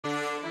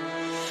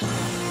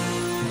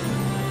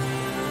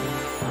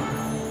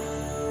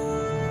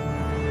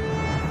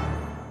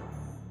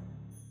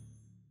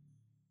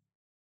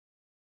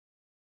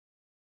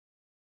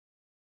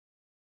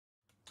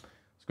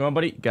Come on,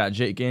 buddy. Got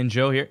Jake and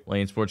Joe here.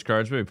 Lane Sports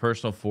Cards, very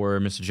personal for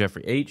Mr.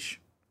 Jeffrey H.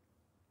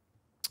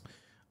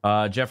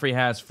 Jeffrey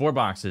has 4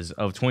 boxes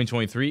of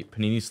 2023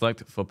 Panini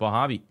Select Football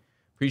Hobby.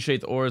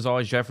 Appreciate the order as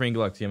always, Jeffrey, and good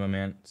luck to you, my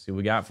man. See what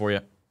we got for you.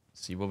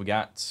 See what we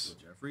got.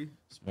 Hello, Jeffrey.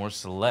 Some more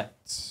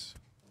Select.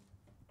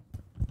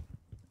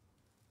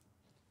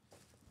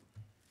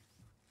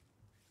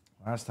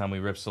 Last time we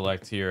ripped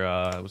Select here,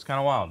 it was kind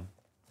of wild.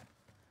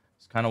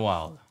 It's kind of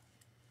wild.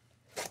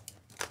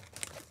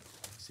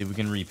 See if we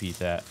can repeat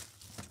that.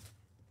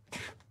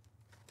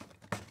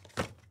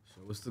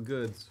 Show us the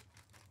goods.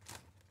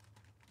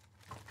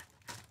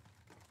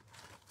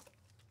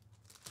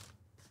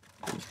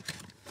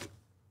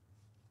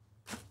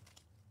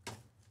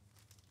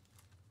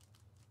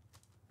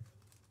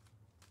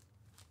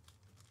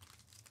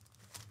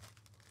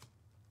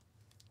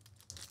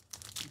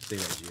 Say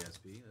that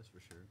GSP, that's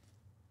for sure.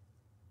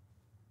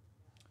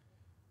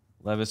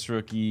 Levis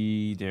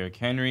rookie, Derrick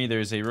Henry.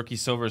 There's a rookie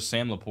silver,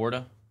 Sam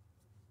Laporta.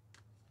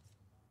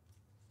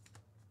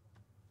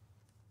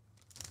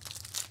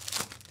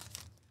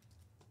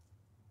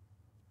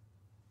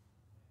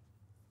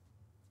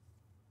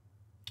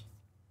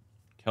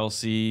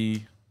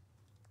 Kelsey.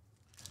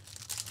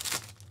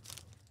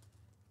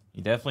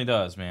 He definitely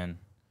does, man.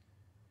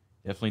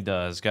 Definitely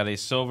does. Got a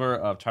silver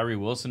of Tyree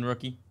Wilson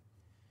rookie.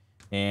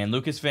 And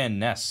Lucas Van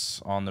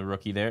Ness on the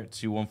rookie there,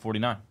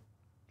 2/149.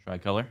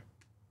 Tricolor.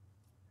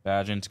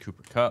 Badgins,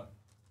 Cooper Kupp.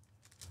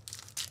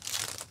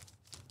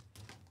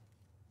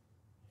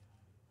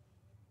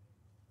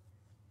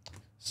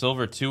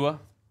 Silver Tua.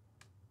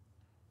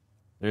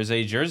 There's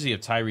a jersey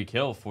of Tyreek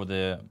Hill for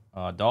the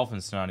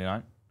Dolphins to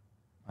 99.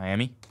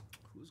 Miami.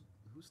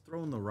 Who's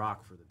throwing the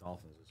rock for the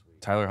Dolphins this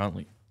week? Tyler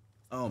Huntley.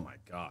 Oh my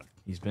God.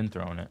 He's been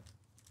throwing it.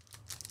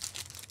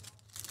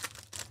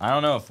 I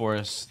don't know,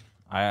 Forrest.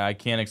 I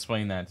can't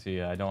explain that to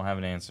you. I don't have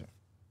an answer.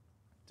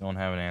 Don't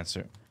have an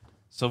answer.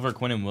 Silver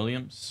Quinnen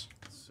Williams.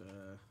 It's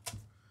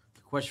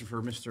a question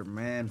for Mr.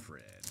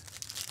 Manfred.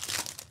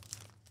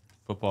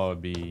 Football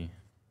would be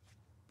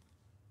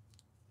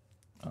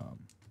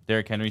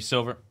Derrick Henry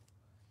silver.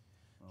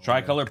 Oh,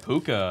 Tricolor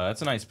Puka.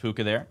 That's a nice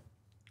Puka there.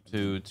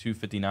 To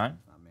 259.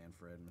 Not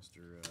Manfred,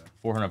 Mr.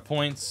 400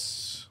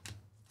 points.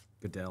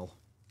 Goodell.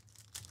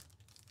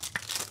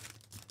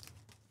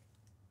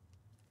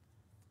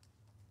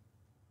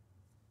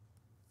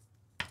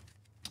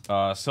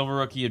 Silver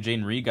rookie of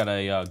Jaden Reed got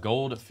a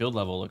gold field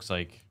level, looks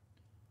like.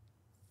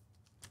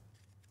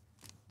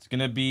 It's going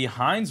to be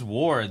Hines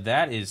Ward.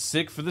 That is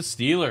sick for the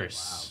Steelers.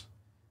 Wow.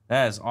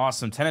 That is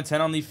awesome. 10 of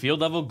 10 on the field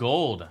level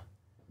gold.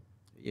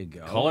 There you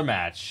go. Color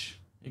match.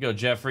 There you go,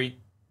 Jeffrey.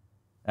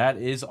 That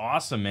is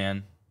awesome,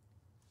 man.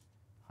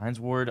 Hines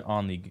Ward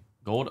on the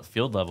gold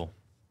field level.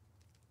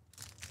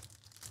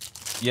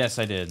 Yes,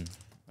 I did.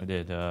 I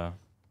did,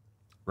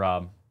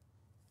 Rob.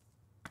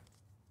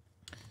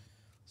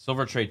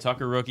 Silver Trey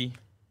Tucker rookie.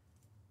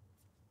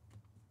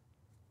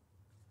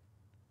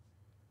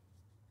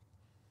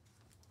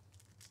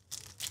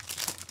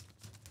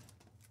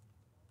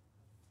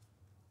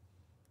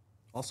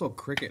 Also,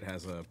 Cricket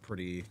has a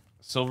pretty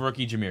Silver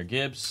rookie Jahmyr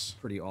Gibbs.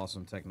 pretty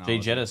awesome technology.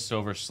 Jay Jetta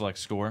silver select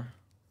score.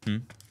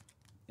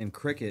 In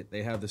Cricket,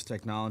 they have this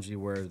technology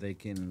where they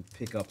can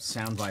pick up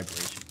sound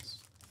vibrations.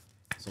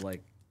 So,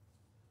 like,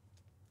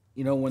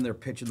 you know, when they're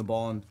pitching the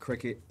ball in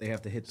Cricket, they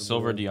have to hit the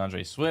Silver little,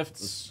 DeAndre Swift.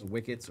 the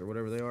wickets or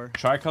whatever they are.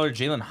 Tricolor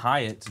Jalen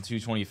Hyatt to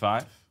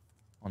 225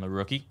 on the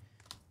rookie.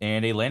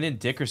 And a Landon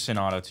Dickerson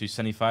auto,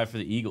 275 for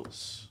the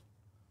Eagles.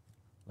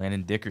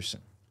 Landon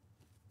Dickerson.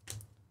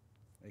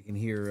 They can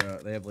hear,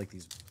 they have like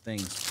these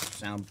things,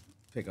 sound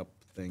pickup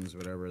things or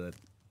whatever that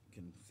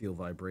can feel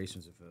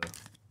vibrations if a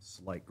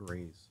slight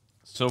graze.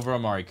 Silver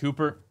Amari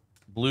Cooper.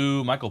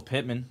 Blue Michael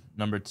Pittman,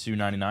 number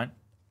 299.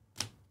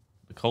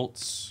 The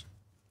Colts.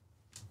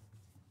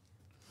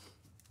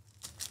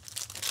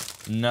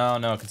 No,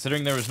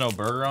 considering there was no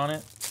burger on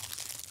it,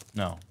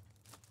 no.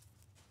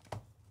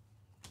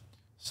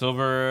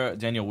 Silver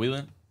Daniel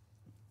Whelan.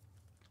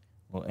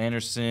 Will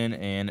Anderson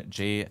and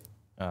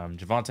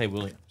Javonte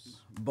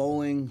Williams.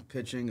 Bowling,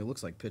 pitching, it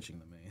looks like pitching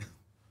to me.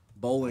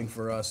 Bowling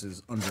for us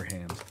is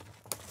underhand.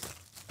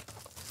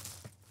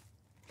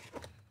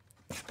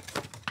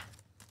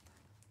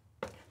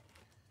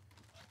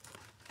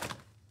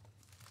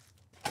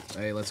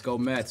 Hey, let's go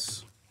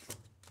Mets.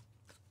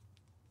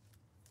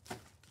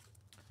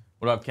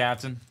 What up,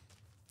 Captain?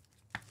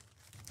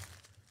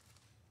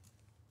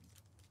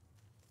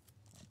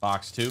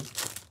 Box 2.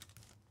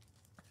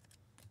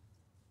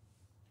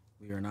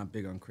 We are not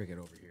big on cricket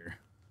over here.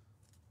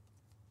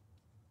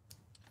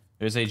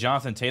 There's a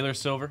Jonathan Taylor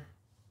silver.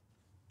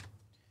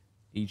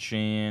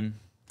 Echan.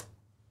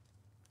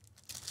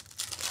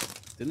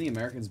 Didn't the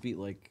Americans beat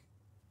like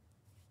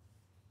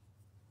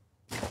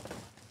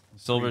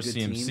Silver pretty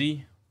good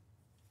CMC.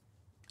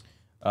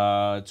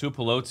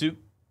 Tuipulotu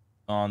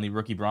on the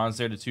rookie bronze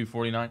there to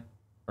 249.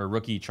 Or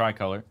rookie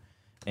tricolor.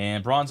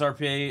 And bronze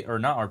RPA, or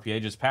not RPA,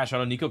 just patch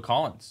auto Nico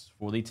Collins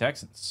for the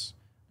Texans.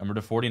 Number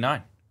to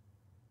 49.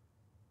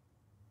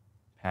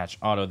 Patch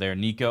auto there,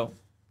 Nico.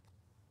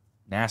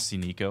 Nasty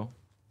Nico.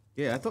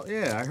 Yeah,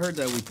 I heard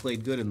that we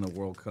played good in the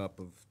World Cup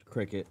of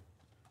cricket.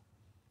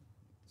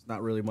 It's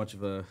not really much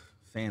of a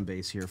fan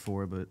base here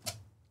for, but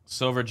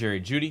Silver, Jerry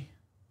Judy.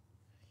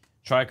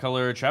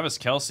 Tricolor, Travis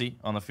Kelce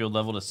on the field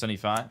level to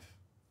 75.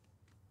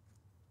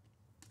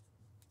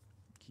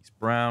 Keith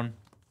Brown.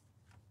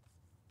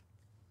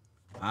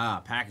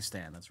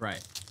 Pakistan. That's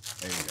right.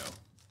 There you go.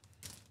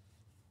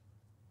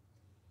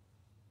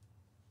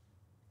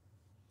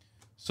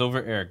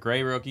 Silver, Eric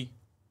Gray rookie.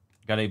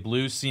 Got a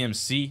blue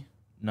CMC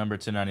number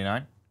to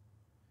 99.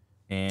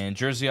 And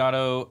jersey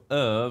auto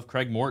of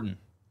Craig Morton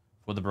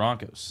for the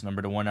Broncos,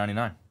 number to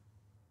 199.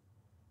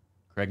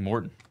 Craig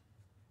Morton.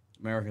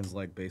 Americans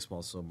like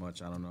baseball so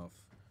much, I don't know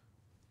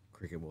if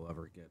cricket will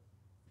ever get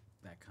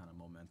that kind of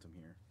momentum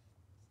here.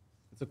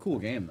 It's a cool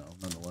game, though,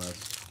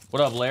 nonetheless.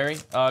 What up, Larry?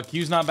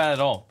 Q's not bad at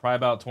all. Probably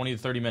about 20 to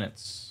 30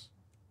 minutes.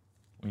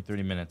 20,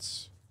 30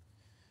 minutes.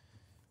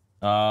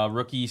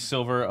 Rookie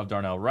silver of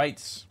Darnell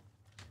Wright.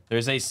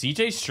 There's a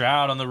CJ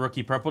Stroud on the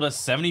rookie purple to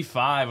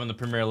 75 on the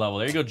premier level.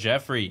 There you go,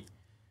 Jeffrey.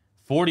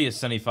 40 to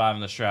 75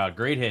 on the Stroud.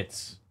 Great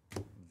hits.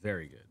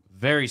 Very good.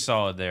 Very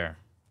solid there.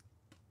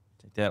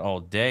 Take that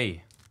all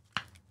day.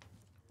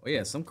 Oh,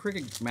 yeah, some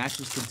cricket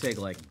matches could take,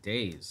 like,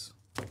 days.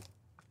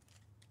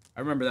 I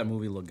remember that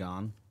movie,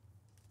 Lagan.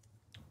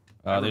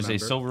 There's a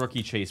silver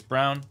rookie, Chase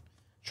Brown.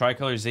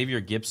 Tricolor, Xavier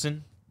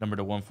Gibson, number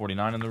to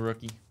 149 on the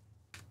rookie.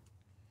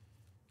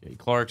 Okay,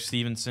 Clark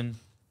Stevenson.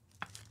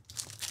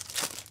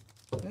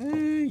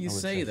 You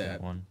say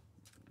that. One.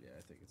 Yeah,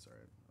 I think it's all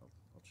right.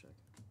 I'll check.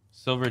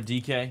 Silver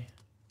DK.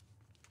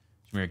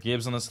 Jahmyr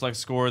Gibbs on the select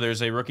score.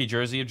 There's a rookie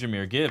jersey of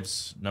Jahmyr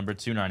Gibbs, number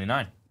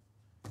 299.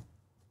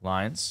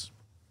 Lions.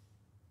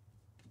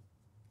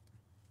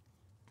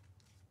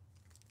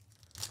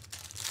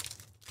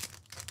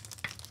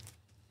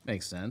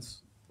 Makes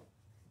sense.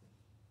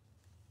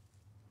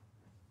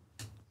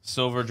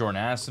 Silver Jordan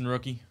Addison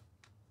rookie.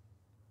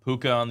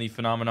 Puka on the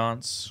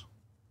Phenomenons.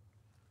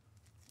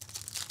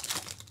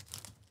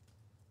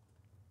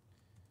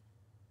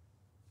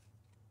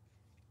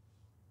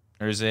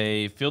 There's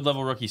a field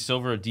level rookie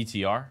silver of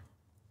DTR.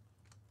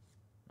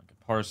 Micah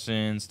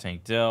Parsons,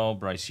 Tank Dell,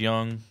 Bryce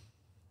Young.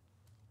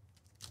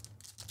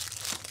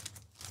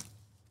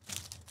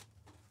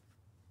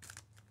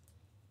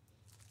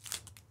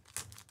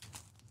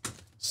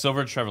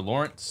 Silver Trevor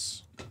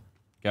Lawrence.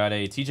 Got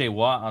a TJ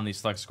Watt on the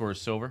select score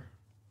silver.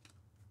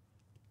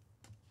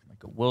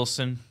 Michael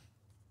Wilson.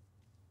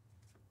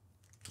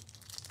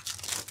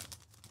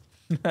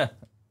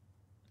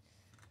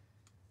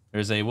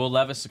 There's a Will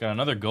Levis. Got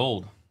another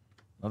gold.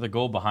 Another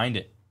gold behind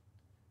it.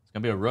 It's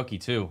going to be a rookie,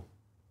 too.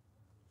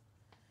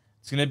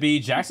 It's going to be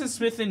Jackson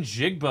Smith and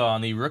Jigba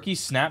on the rookie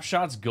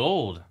snapshots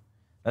gold.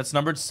 That's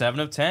numbered 7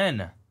 of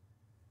 10.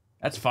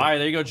 That's fire.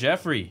 There you go,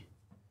 Jeffrey.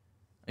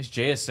 Nice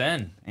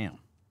JSN. Damn.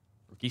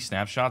 Rookie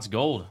snapshots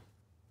gold.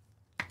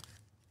 There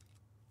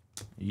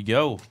you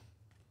go.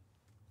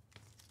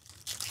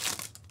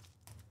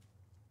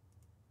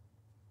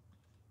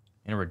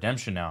 And a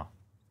redemption now.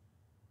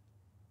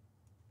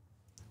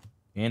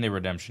 And a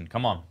redemption.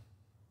 Come on.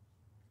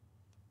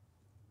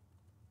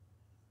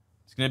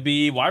 It's going to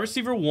be wide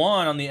receiver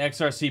 1 on the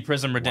XRC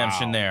Prism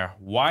redemption there.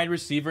 Wide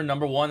receiver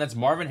number 1. That's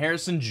Marvin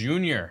Harrison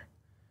Jr.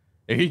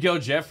 There you go,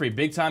 Jeffrey.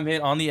 Big time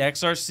hit on the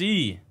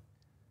XRC.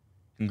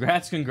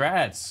 Congrats,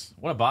 congrats.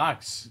 What a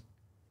box.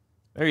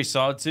 Very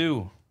solid,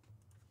 too.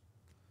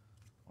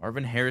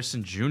 Marvin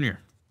Harrison Jr.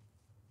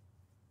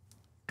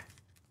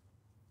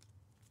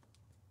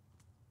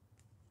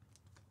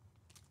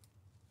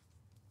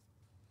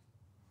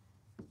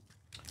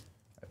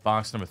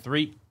 Box number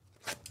 3.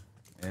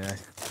 Yeah,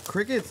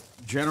 cricket's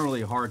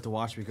generally hard to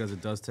watch because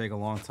it does take a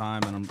long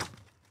time,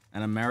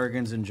 and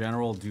Americans in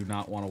general do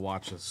not want to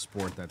watch a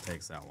sport that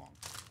takes that long.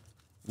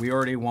 We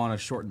already want to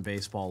shorten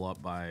baseball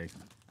up by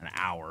an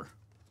hour.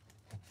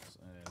 So,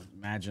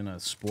 imagine a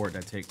sport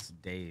that takes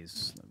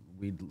days.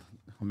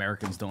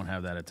 Americans don't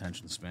have that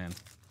attention span.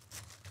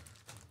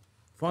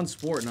 Fun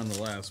sport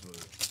nonetheless,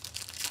 but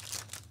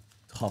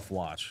tough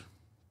watch.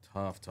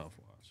 Tough watch.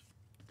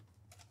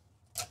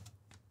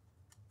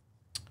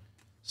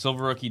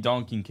 Silver rookie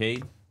Dalton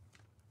Kincaid.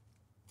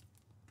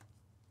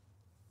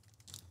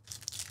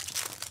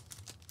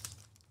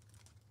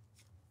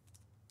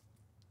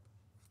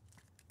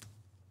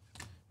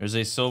 There's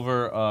a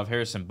silver of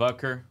Harrison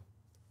Butker.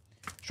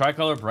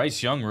 Tricolor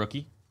Bryce Young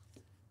rookie.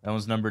 That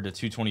one's numbered to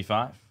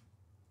 225.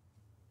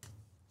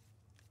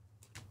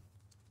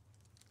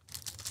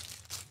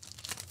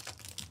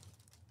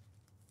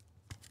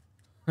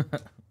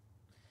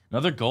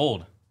 Another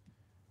gold.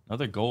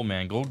 Another gold,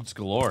 man. Gold's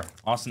galore.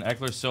 Austin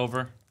Eckler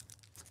silver.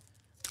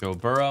 Joe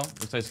Burrow.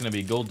 Looks like it's going to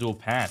be a gold dual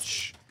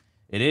patch.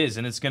 It is,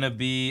 and it's going to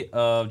be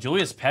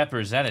Julius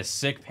Peppers. That is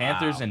sick.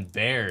 Panthers and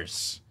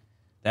Bears.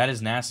 That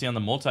is nasty on the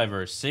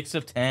multiverse. 6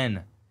 of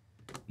 10.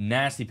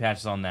 Nasty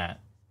patches on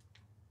that.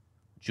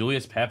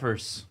 Julius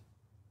Peppers.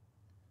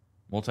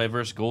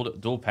 Multiverse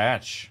gold dual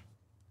patch.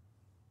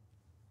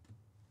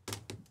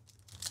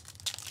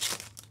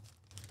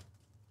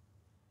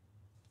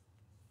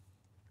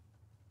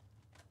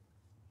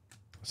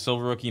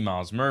 Silver rookie,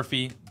 Miles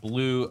Murphy.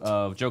 Blue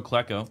of Joe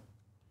Klecko.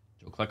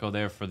 Joe Klecko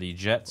there for the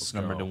Jets,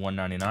 numbered to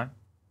 199.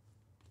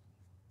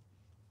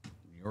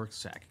 New York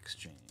Sack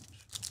Exchange.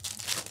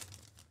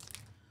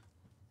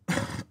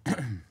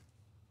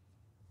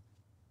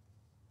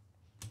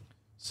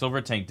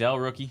 Silver Tank Dell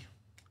rookie.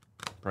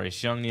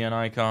 Bryce Young, Neon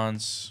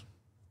Icons.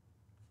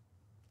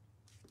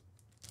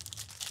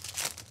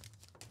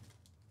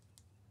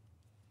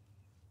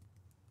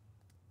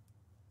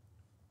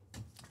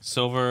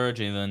 Silver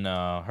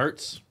Jalen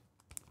Hurts.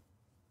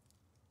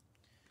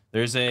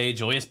 There's a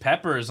Julius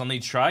Peppers on the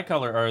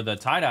tricolor, or the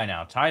tie-dye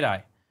now.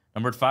 Tie-dye.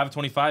 Numbered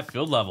 525,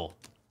 field level.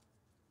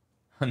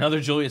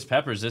 Another Julius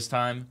Peppers, this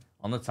time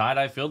on the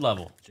tie-dye field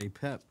level.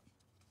 J-Pep.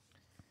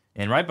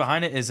 And right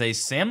behind it is a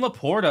Sam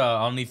Laporta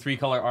on the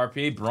 3-color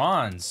RPA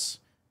bronze.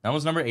 That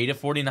was number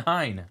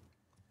 8/49.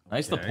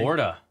 Nice Okay.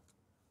 Laporta.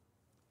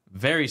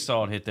 Very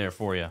solid hit there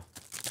for you.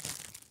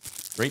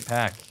 Great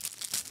pack.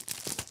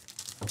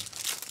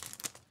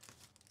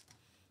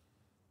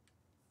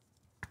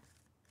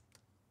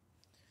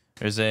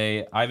 There's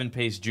a Ivan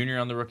Pace Jr.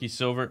 on the rookie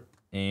silver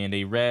and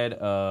a red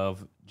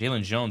of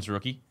Jalen Jones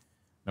rookie,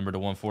 number to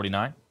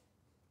 149.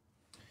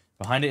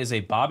 Behind it is a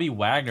Bobby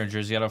Wagner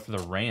jersey auto for the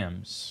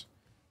Rams,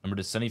 number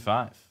to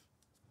 75.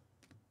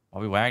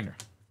 Bobby Wagner.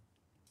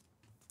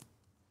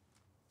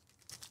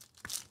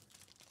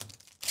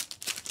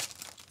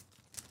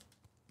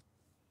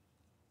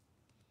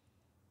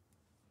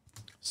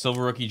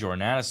 Silver rookie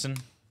Jordan Addison.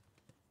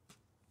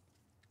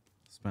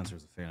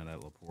 Spencer's a fan of that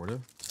Laporta.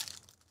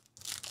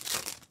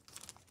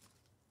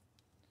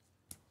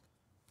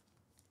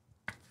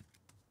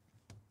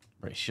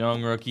 Bryce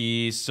Young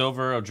rookie.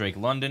 Silver of Drake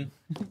London.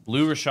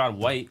 Blue Rashad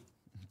White,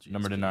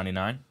 number to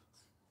 99.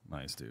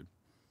 Nice, dude.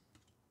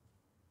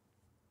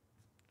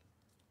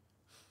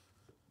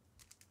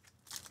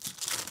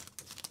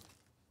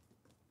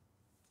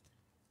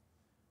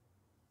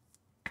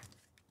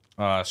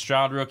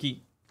 Stroud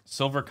rookie.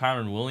 Silver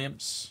Kyron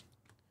Williams.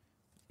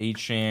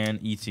 H-Chan,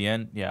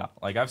 ETN. Yeah,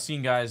 like I've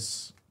seen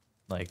guys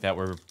like that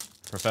were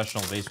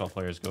professional baseball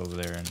players go over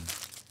there and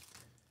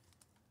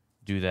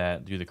do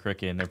the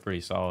cricket, and they're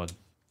pretty solid.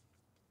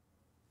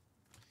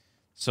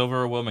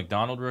 Silver Will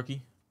McDonald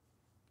rookie.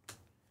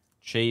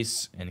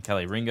 Chase and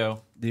Kelly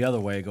Ringo. The other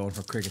way, going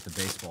from cricket to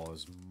baseball,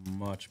 is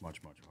much,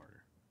 much, much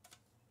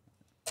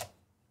harder.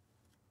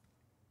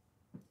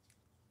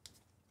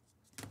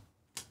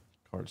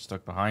 Card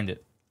stuck behind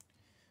it.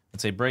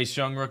 Let's say Bryce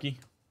Young rookie.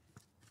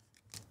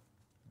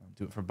 I'll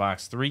do it for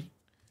box 3.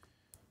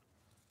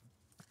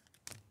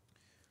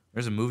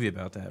 There's a movie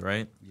about that,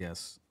 right?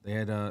 Yes. They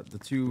had the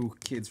two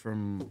kids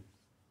from,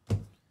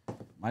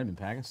 might have been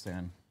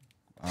Pakistan.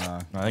 I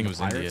think it was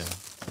India.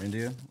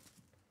 India?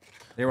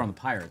 They were on the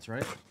Pirates,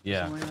 right?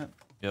 Yeah. Something like that?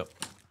 Yep.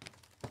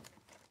 All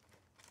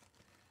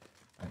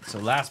right, so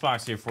last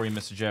box here for you,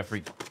 Mr.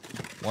 Jeffrey.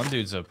 One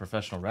dude's a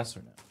professional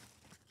wrestler now.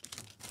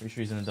 Pretty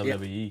sure he's in the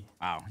WWE.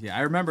 Wow. Yeah,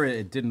 I remember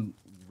it didn't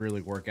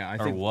really work out.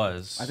 I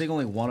think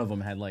only one of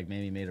them had like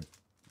maybe made a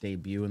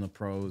debut in the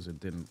pros. It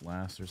didn't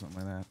last or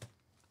something like that.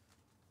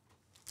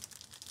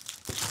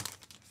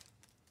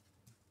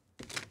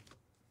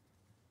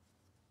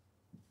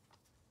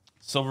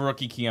 Silver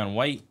rookie Keon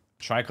White.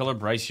 Tricolor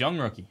Bryce Young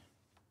rookie.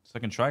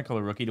 Second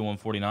tricolor rookie to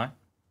 149.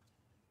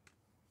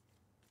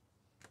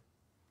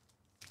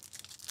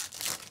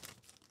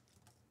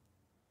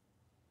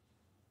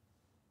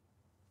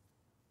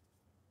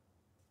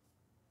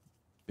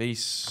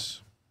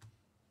 Base.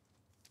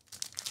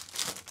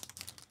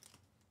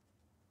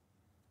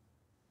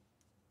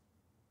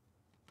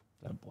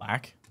 Is that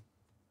black?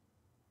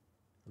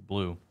 Or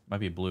blue?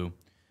 Might be blue.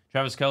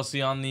 Travis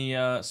Kelce on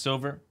the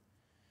silver.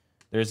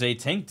 There's a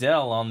Tank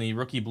Dell on the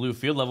rookie blue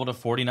field level to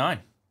 49.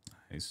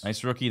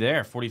 Nice rookie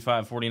there,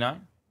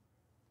 45-49.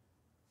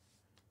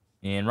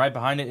 And right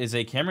behind it is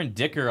a Cameron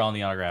Dicker on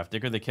the autograph.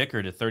 Dicker the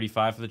kicker to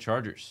 35 for the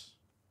Chargers.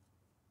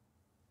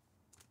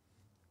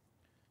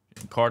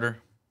 Carter.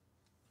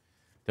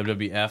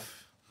 WWF.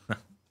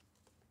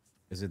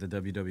 Is it the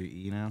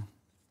WWE now?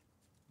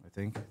 I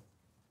think.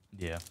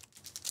 Yeah.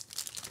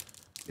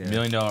 Yeah. $1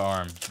 Million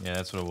Arm. Yeah,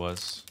 that's what it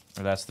was.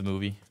 Or that's the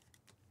movie.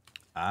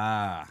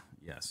 Ah,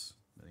 yes.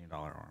 $1 Million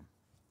Arm.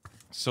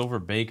 Silver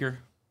Baker.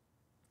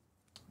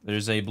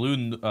 There's a blue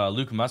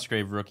Luke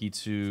Musgrave rookie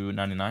to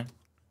 99.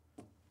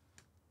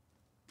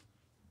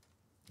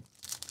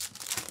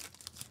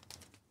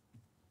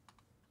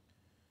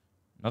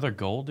 Another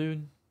gold,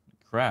 dude?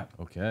 Crap.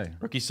 Okay.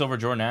 Rookie silver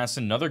Jordan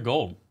Addison, another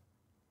gold.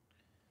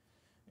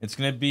 It's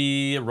going to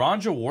be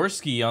Ron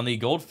Jaworski on the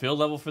gold field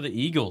level for the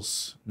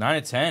Eagles.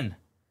 9/10.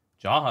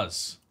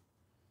 Jaws.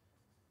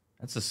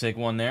 That's a sick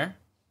one there.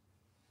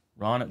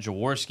 Ron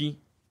Jaworski.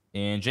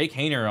 And Jake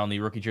Hayner on the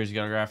rookie jersey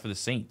autograph for the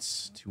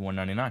Saints to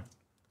 199.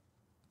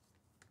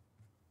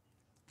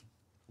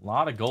 A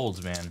lot of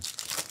golds, man.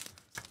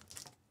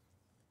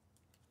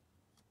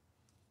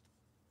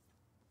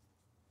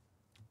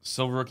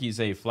 Silver rookie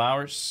Zay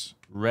Flowers.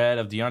 Red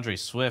of DeAndre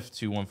Swift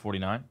to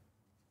 149.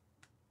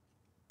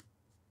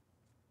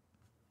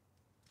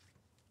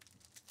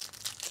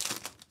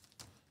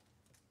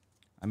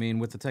 I mean,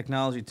 with the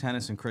technology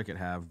tennis and cricket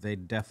have, they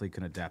definitely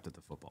can adapt it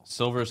to football.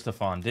 Silver,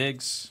 Stephon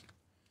Diggs.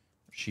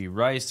 She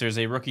Rice. There's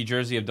a rookie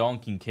jersey of Dalton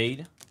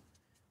Kincaid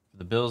for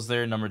the Bills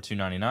there, number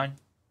 299.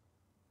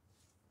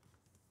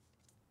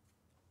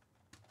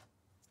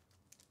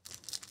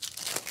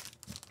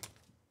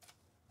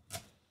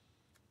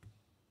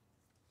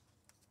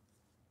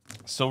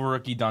 Silver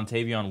rookie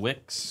Dontavion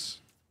Wicks.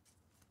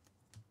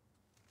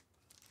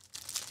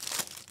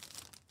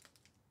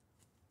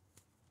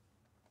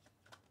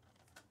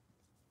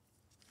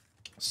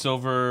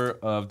 Silver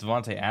of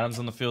Devontae Adams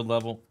on the field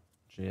level.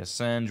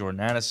 JSN, Jordan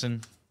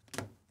Addison.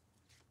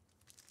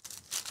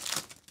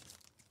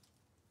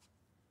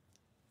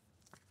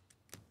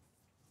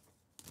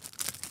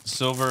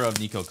 Silver of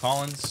Nico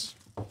Collins.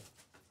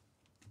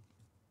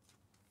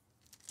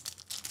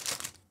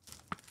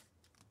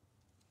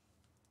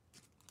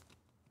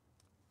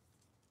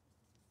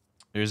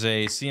 There's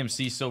a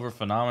CMC Silver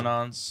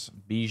Phenomenons.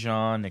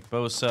 Bijan, Nick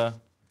Bosa.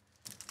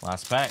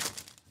 Last pack.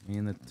 I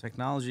mean, the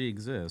technology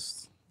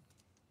exists.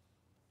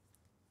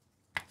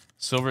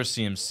 Silver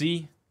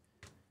CMC.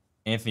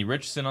 Anthony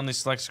Richardson on the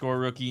select score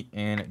rookie.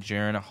 And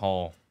Jaron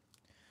Hall.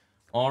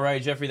 All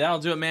right, Jeffrey, that'll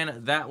do it,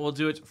 man. That will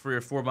do it for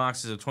your 4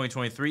 boxes of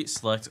 2023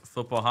 Select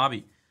Football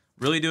Hobby.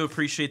 Really do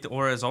appreciate the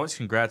order as always.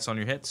 Congrats on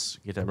your hits.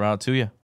 Get that route to you.